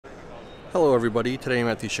Hello everybody, today I'm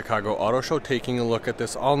at the Chicago Auto Show taking a look at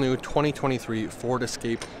this all-new 2023 Ford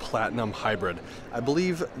Escape Platinum Hybrid. I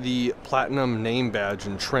believe the Platinum name badge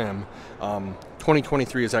and trim,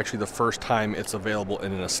 2023 is actually the first time it's available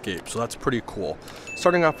in an Escape, so that's pretty cool.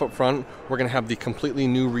 Starting off up front, we're going to have the completely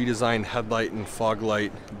new redesigned headlight and fog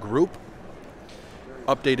light group,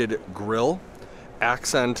 updated grille,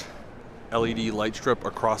 accent LED light strip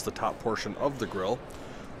across the top portion of the grille.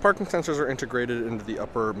 Parking sensors are integrated into the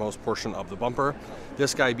uppermost portion of the bumper.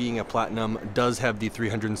 This guy, being a Platinum, does have the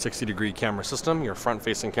 360-degree camera system. Your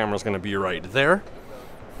front-facing camera is going to be right there.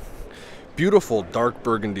 Beautiful dark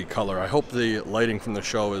burgundy color. I hope the lighting from the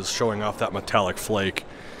show is showing off that metallic flake.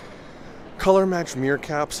 Color-matched mirror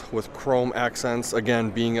caps with chrome accents. Again,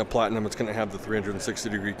 being a Platinum, it's going to have the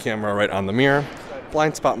 360-degree camera right on the mirror.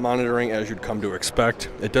 Blind spot monitoring, as you'd come to expect.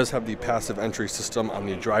 It does have the passive entry system on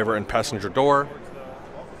the driver and passenger door.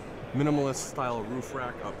 Minimalist style roof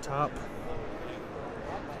rack up top,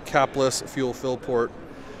 capless fuel fill port,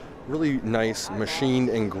 really nice machined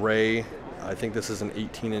in gray. I think this is an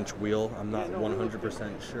 18-inch wheel. I'm not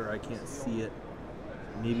 100% sure, I can't see it.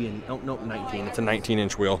 Maybe no, 19, it's a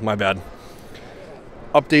 19-inch wheel, my bad.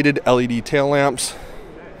 Updated LED tail lamps,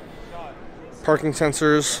 parking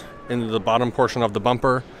sensors into the bottom portion of the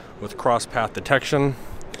bumper with cross path detection.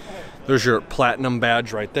 There's your Platinum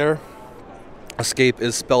badge right there. Escape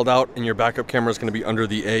is spelled out, and your backup camera is going to be under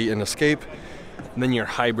the A in Escape. And then your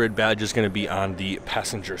hybrid badge is going to be on the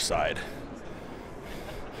passenger side.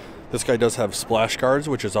 This guy does have splash guards,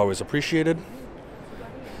 which is always appreciated.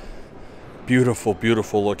 Beautiful,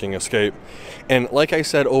 beautiful looking Escape. And like I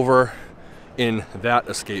said over in that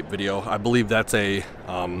Escape video, I believe that's a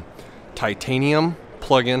titanium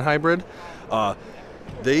plug-in hybrid.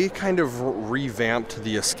 They kind of revamped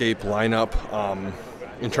the Escape lineup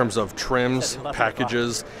in terms of trims,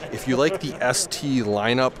 packages. If you like the ST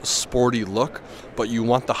lineup sporty look, but you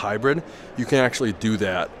want the hybrid, you can actually do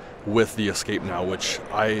that with the Escape now, which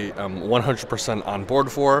I am 100% on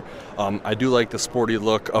board for. I do like the sporty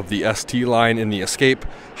look of the ST line in the Escape.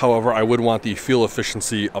 However, I would want the fuel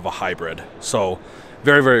efficiency of a hybrid. So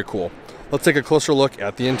very, very cool. Let's take a closer look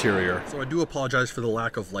at the interior. So I do apologize for the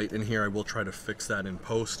lack of light in here. I will try to fix that in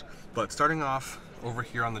post. But starting off over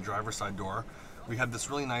here on the driver's side door, we have this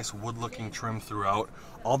really nice wood-looking trim throughout.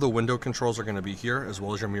 All the window controls are going to be here, as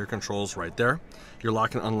well as your mirror controls right there. Your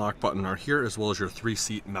lock and unlock button are here, as well as your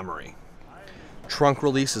 3-seat memory. Trunk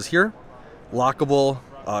release is here. Lockable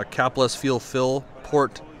capless fuel fill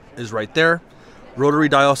port is right there. Rotary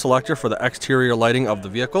dial selector for the exterior lighting of the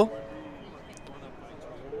vehicle.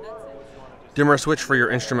 Dimmer switch for your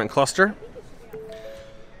instrument cluster.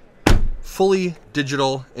 Fully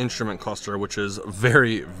digital instrument cluster, which is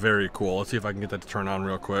very, very cool. Let's see if I can get that to turn on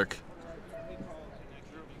real quick.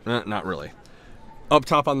 Not really. Up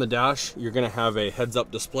top on the dash, you're going to have a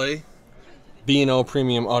heads-up display. B&O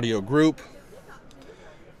Premium Audio Group.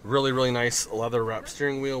 Really, really nice leather-wrapped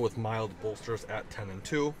steering wheel with mild bolsters at 10 and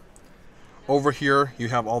 2. Over here, you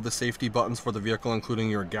have all the safety buttons for the vehicle, including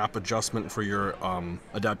your gap adjustment for your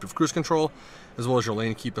adaptive cruise control, as well as your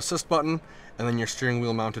lane keep assist button, and then your steering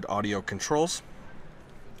wheel mounted audio controls.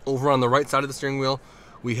 Over on the right side of the steering wheel,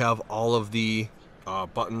 we have all of the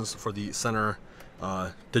buttons for the center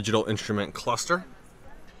digital instrument cluster.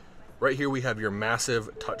 Right here we have your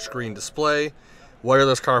massive touchscreen display,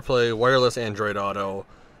 wireless CarPlay, wireless Android Auto.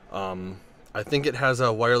 I think it has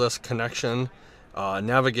a wireless connection.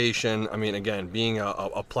 Navigation, I mean, again, being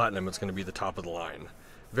a Platinum, it's going to be the top of the line.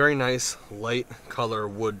 Very nice light color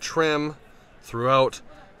wood trim throughout.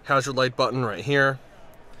 Hazard light button right here.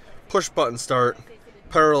 Push button start.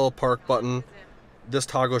 Parallel park button. This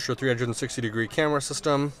toggles your 360-degree camera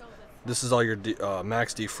system. This is all your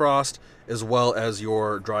max defrost, as well as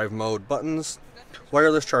your drive mode buttons.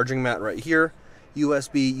 Wireless charging mat right here.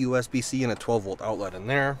 USB, USB-C, and a 12-volt outlet in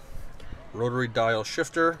there. Rotary dial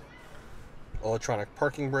shifter. Electronic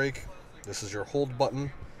parking brake. This is your hold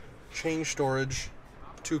button. Chain storage.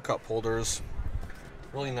 2 cup holders.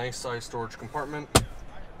 Really nice size storage compartment.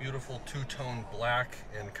 Beautiful two-tone black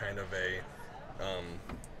and kind of a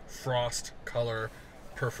frost color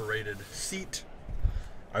perforated seat.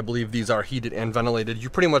 I believe these are heated and ventilated. You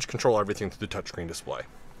pretty much control everything through the touchscreen display.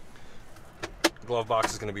 Glove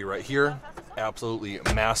box is going to be right here. Absolutely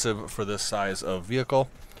massive for this size of vehicle.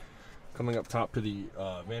 Coming up top to the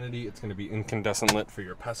vanity, it's going to be incandescent lit for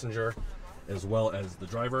your passenger as well as the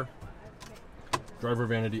driver. Driver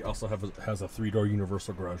vanity also has a 3-door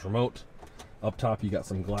universal garage remote. Up top you got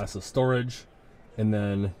some glasses storage, and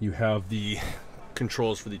then you have the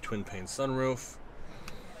controls for the twin pane sunroof,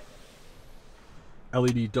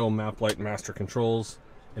 LED dome map light master controls,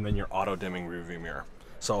 and then your auto dimming rearview mirror.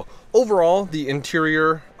 So overall, the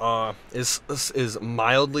interior is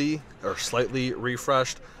mildly or slightly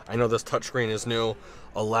refreshed. I know this touchscreen is new.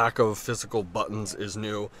 A lack of physical buttons is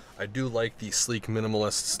new. I do like the sleek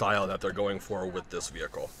minimalist style that they're going for with this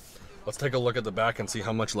vehicle. Let's take a look at the back and see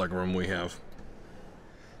how much legroom we have.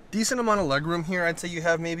 Decent amount of legroom here. I'd say you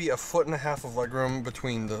have maybe 1.5 foot of legroom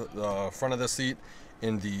between the front of the seat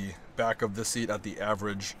and the back of the seat at the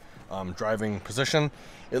average driving position.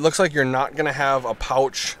 It looks like you're not going to have a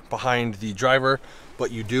pouch behind the driver,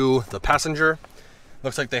 but you do the passenger.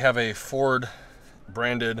 Looks like they have a Ford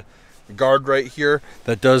branded guard right here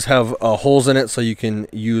that does have holes in it so you can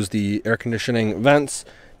use the air conditioning vents.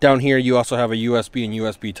 Down here you also have a USB and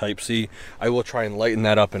USB Type-C. I will try and lighten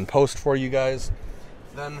that up in post for you guys.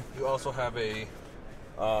 Then you also have a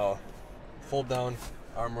fold down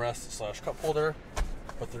armrest / cup holder,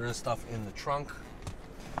 but there is stuff in the trunk.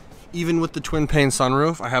 Even with the twin pane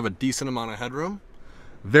sunroof, I have a decent amount of headroom.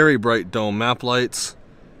 Very bright dome map lights,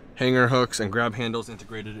 hanger hooks and grab handles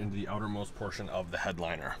integrated into the outermost portion of the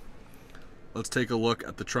headliner. Let's take a look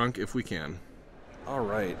at the trunk if we can. All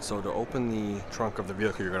right, so to open the trunk of the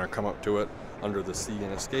vehicle, you're gonna come up to it under the C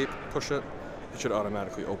and escape, push it. It should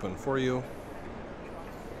automatically open for you.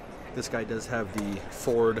 This guy does have the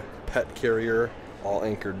Ford pet carrier all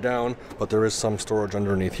anchored down, but there is some storage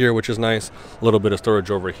underneath here, which is nice. A little bit of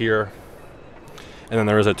storage over here. And then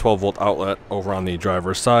there is a 12-volt outlet over on the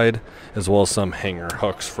driver's side, as well as some hanger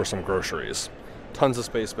hooks for some groceries. Tons of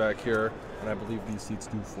space back here, and I believe these seats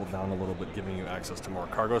do fold down a little bit, giving you access to more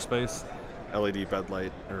cargo space. LED bed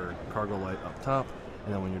light or cargo light up top,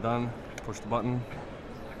 and then when you're done, push the button,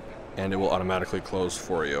 and it will automatically close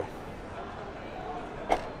for you.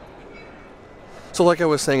 So like I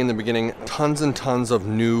was saying in the beginning, tons and tons of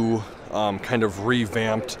new kind of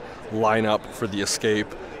revamped lineup for the Escape.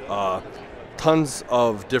 Tons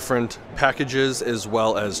of different packages as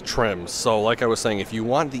well as trims. So like I was saying, if you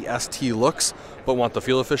want the ST looks but want the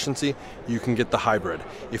fuel efficiency, you can get the hybrid.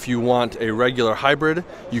 If you want a regular hybrid,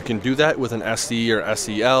 you can do that with an SE or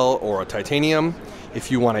SEL or a titanium.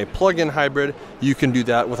 If you want a plug-in hybrid, you can do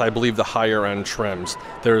that with, I believe, the higher end trims.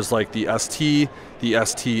 There's like the ST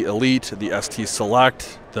Elite, the ST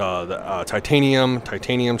Select, the Titanium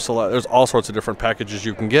Select. There's all sorts of different packages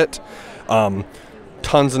you can get.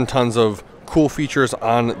 Tons and tons of cool features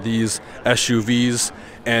on these SUVs.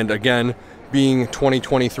 And again, being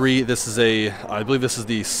 2023, this is I believe this is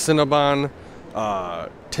the Cinnabon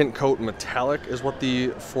tint coat metallic is what the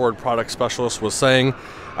Ford product specialist was saying.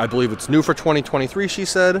 I believe it's new for 2023, she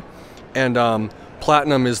said. And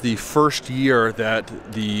platinum is the first year that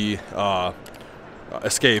the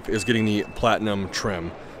Escape is getting the platinum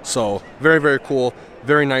trim. So very, very cool,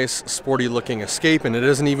 very nice, sporty looking Escape, and it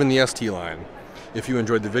isn't even the ST line. If you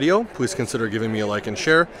enjoyed the video, please consider giving me a like and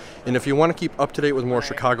share. And if you want to keep up to date with more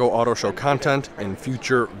Chicago Auto Show content and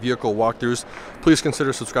future vehicle walkthroughs, please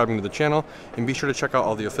consider subscribing to the channel and be sure to check out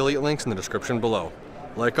all the affiliate links in the description below.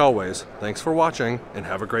 Like always, thanks for watching and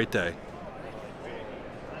have a great day.